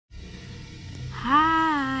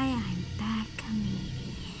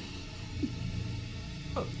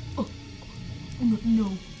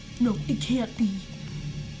No, it can't be.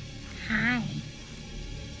 Hi.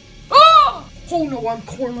 Ah! Oh no, I'm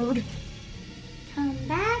cornered. Come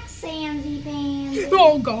back, Samsy Pansy.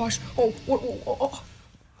 Oh gosh. Oh.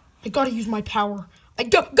 I gotta use my power. I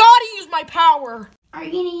gotta use my power. Are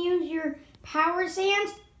you gonna use your power,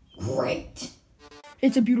 Sans? Great.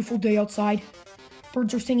 It's a beautiful day outside.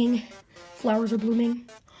 Birds are singing. Flowers are blooming.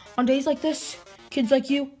 On days like this, kids like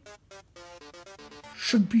you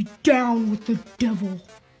should be down with the devil.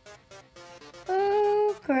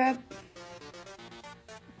 Oh, crap.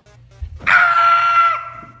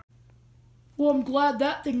 Well, I'm glad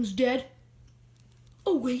that thing's dead.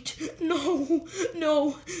 Oh, wait. No.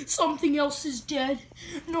 Something else is dead.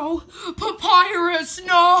 No. Papyrus.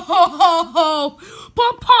 No.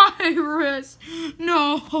 Papyrus.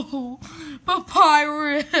 No.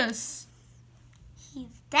 Papyrus.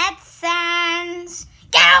 He's dead, Sans.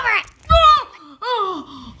 Get over it!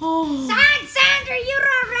 Sans, are you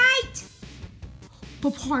alright?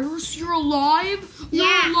 Papyrus, you're alive?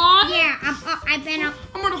 Yeah. You're alive? Yeah, I've been up.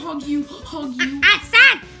 I'm gonna hug you.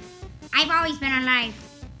 Sans! I've always been alive.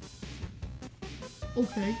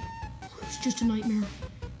 Okay. It's just a nightmare.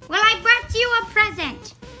 Well, I brought you a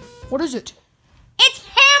present. What is it? It's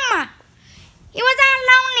him! He was all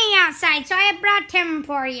lonely outside, so I brought him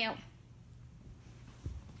for you.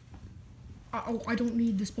 I don't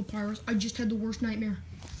need this, Papyrus. I just had the worst nightmare.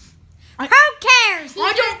 Who cares?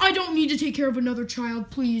 I don't need to take care of another child,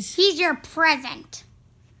 please. He's your present.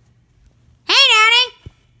 Hey,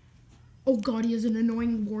 Daddy! Oh God, he has an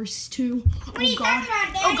annoying voice too. What are you talking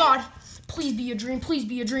about, Daddy? Oh God. Please be a dream. Please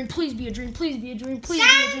be a dream. Please be a dream. Please be a dream. Please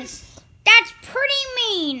be a dream. That's pretty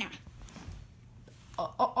mean.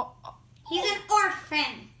 He's an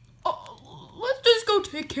orphan. Let's just go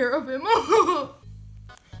take care of him.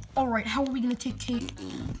 All right, how are we gonna take Kate?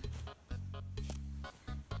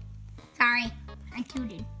 Sorry, I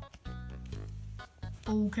tooted.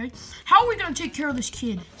 Okay. How are we gonna take care of this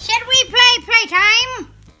kid? Should we play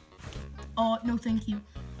playtime? No, thank you.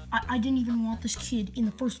 I didn't even want this kid in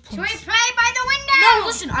the first place. Should we play by the window? No,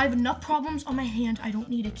 listen, I have enough problems on my hand. I don't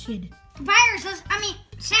need a kid. Papyrus,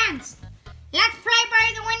 Sans, let's play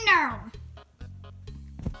by the window.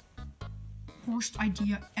 Worst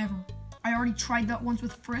idea ever. I already tried that once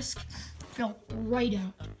with Frisk. Fell right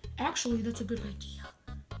out. Actually, that's a good idea.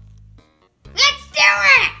 Let's do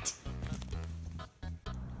it!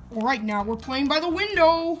 All right, now we're playing by the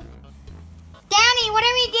window. Daddy, what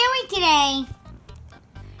are we doing today?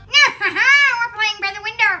 No, we're playing by the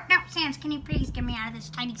window. No, Sans, can you please get me out of this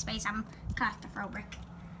tiny space? I'm claustrophobic.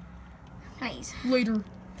 Please. Later.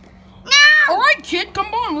 No! All right, kid,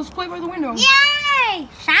 come on. Let's play by the window. Yay!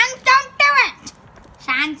 Sans, don't do it!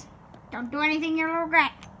 Sans, don't do anything you'll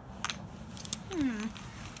regret.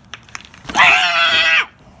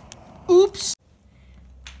 Oops.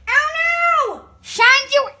 Oh no!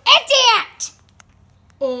 Sans, you idiot!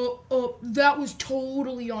 That was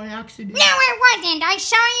totally on accident. No, it wasn't. I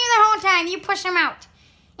saw you the whole time. You pushed him out.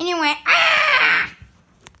 And you went, ah!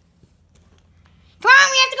 Come on,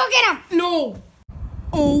 we have to go get him. No.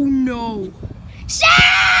 Oh, no.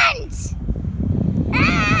 Sans!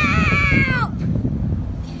 Help!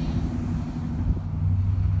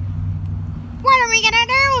 What are we gonna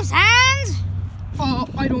do, Sans?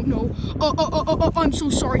 I don't know. I'm so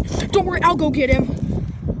sorry. Don't worry, I'll go get him.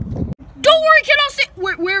 Don't worry, kid, I'll sit.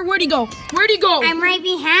 Where'd he go? Where'd he go? I'm right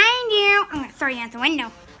behind you. I'm gonna throw you out the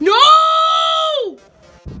window. No!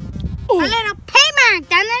 A little payback,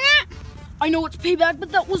 doesn't it? I know it's payback,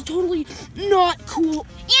 but that was totally not cool.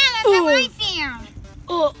 Yeah, that's how I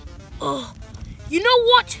feel. You know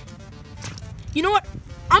what? You know what?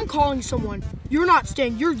 I'm calling someone. You're not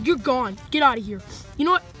staying. You're gone. Get out of here. You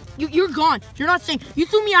know what? You're gone. You're not staying. You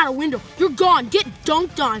threw me out a window. You're gone. Get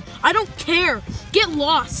dunked on. I don't care. Get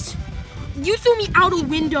lost. You threw me out a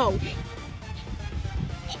window.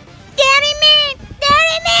 Daddy man!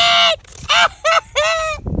 Daddy man!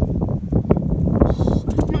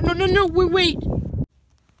 No, wait.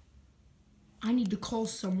 I need to call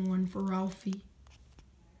someone for Ralphie.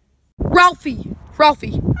 Ralphie!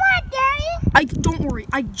 What, Daddy? Don't worry.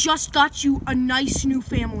 I just got you a nice new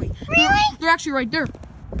family. Really? They're actually right there.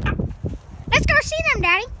 Let's go see them,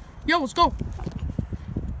 Daddy. Yeah, let's go.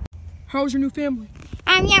 How's your new family?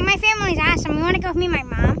 Yeah, my family's awesome. You want to go meet my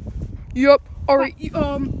mom? Yep. All right.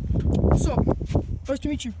 So, nice to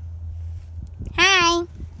meet you. Hi.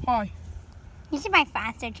 Hi. These are my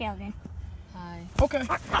foster children. Hi. Okay.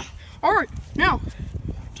 All right. Now,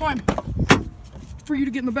 time for you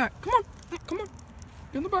to get in the back. Come on.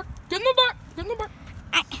 Get in the back. Get in the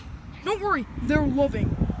back. Don't worry. They're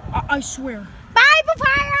loving. I swear. Bye,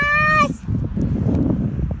 Papyrus!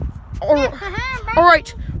 All right. All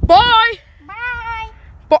right. Bye.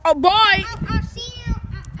 Bye. Bye. I'll see you.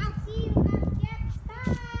 I'll see you.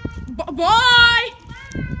 Bye. Bye.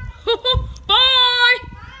 Bye.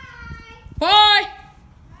 Bye.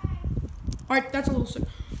 All right, that's a little sick.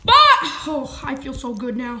 Bye. Oh, I feel so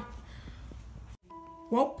good now.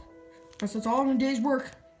 Well, guess that's all in a day's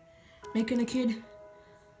work. Making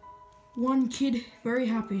one kid very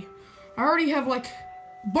happy. I already have like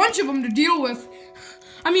a bunch of them to deal with.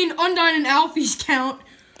 I mean, Undyne and Alfie's count.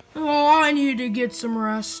 Oh, I need to get some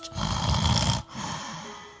rest.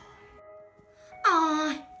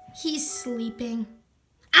 Aw, he's sleeping.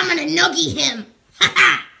 I'm gonna noogie him. Ha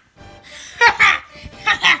ha!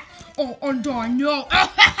 Oh, Undyne, no.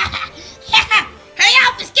 Hey,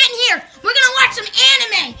 Alphys, get in here. We're gonna watch some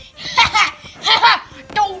anime.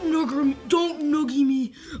 Don't noogie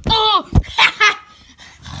me. Oh,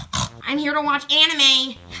 I'm here to watch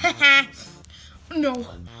anime. No,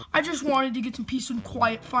 I just wanted to get some peace and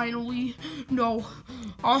quiet finally. No,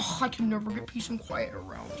 oh, I can never get peace and quiet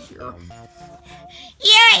around here.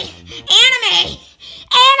 Yay! Anime!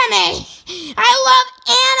 Anime! I love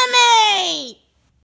anime!